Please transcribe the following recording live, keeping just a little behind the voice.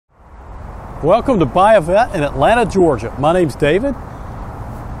Welcome to Buy a Vet in Atlanta, Georgia. My name's David.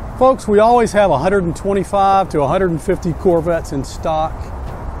 Folks, we always have 125 to 150 Corvettes in stock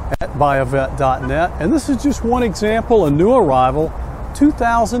at buyavet.net, and this is just one example, a new arrival,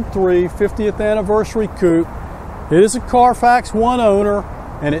 2003 50th anniversary coupe. It is a Carfax one owner,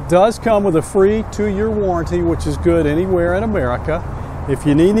 and it does come with a free 2-year warranty, which is good anywhere in America. If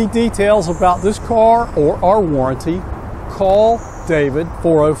you need any details about this car or our warranty, call David,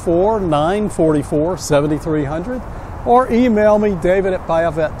 404-944-7300, or email me,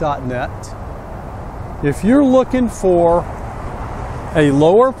 david@buyavet.net. If you're looking for a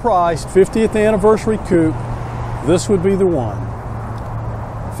lower priced 50th anniversary coupe, this would be the one.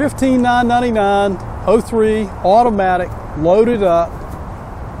 $15,999, 03, automatic, loaded up,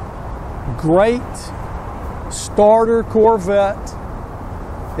 great starter Corvette.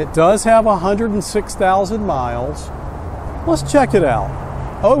 It does have 106,000 miles. Let's check it out.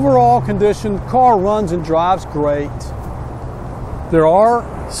 Overall condition, car runs and drives great. There are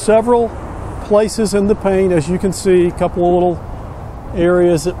several places in the paint, as you can see, a couple of little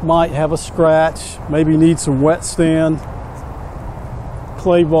areas that might have a scratch, maybe need some wet stand,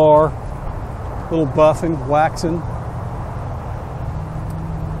 clay bar, little buffing, waxing.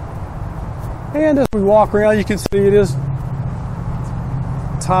 And as we walk around, you can see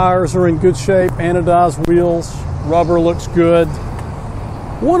tires are in good shape, anodized wheels, rubber looks good.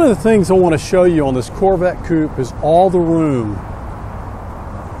 One of the things I want to show you on this Corvette coupe is all the room.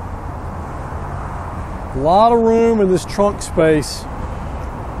 A lot of room in this trunk space.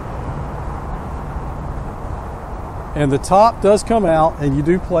 And the top does come out, and you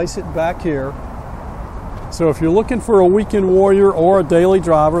do place it back here. So if you're looking for a weekend warrior or a daily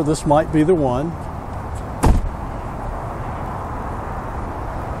driver, this might be the one.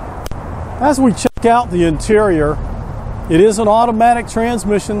 As we check out the interior, it is an automatic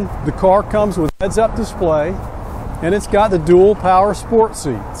transmission. The car comes with heads-up display, and it's got the dual power sport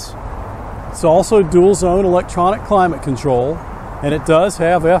seats. It's also dual zone electronic climate control, and it does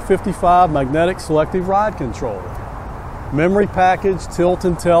have F55 magnetic selective ride control. Memory package, tilt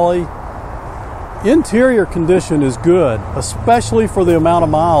and telly. Interior condition is good, especially for the amount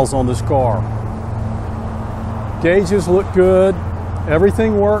of miles on this car. Gauges look good,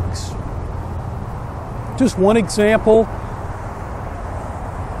 everything works. Just one example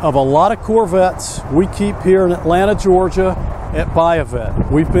of a lot of Corvettes we keep here in Atlanta, Georgia at Buy a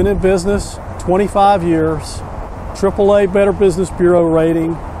Vet. We've been in business 25 years, AAA Better Business Bureau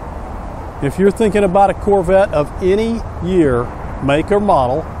rating. If you're thinking about a Corvette of any year, make or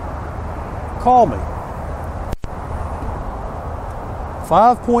model, call me.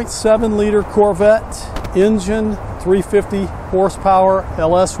 5.7 liter Corvette engine, 350 horsepower,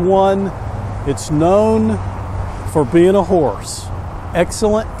 LS1. It's known for being a horse.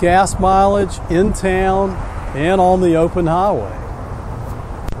 Excellent gas mileage in town and on the open highway.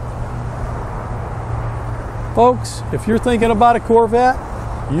 Folks, if you're thinking about a Corvette,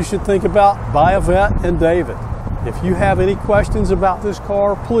 you should think about Buy a Vet and David. If you have any questions about this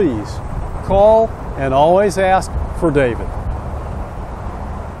car, please call and always ask for David.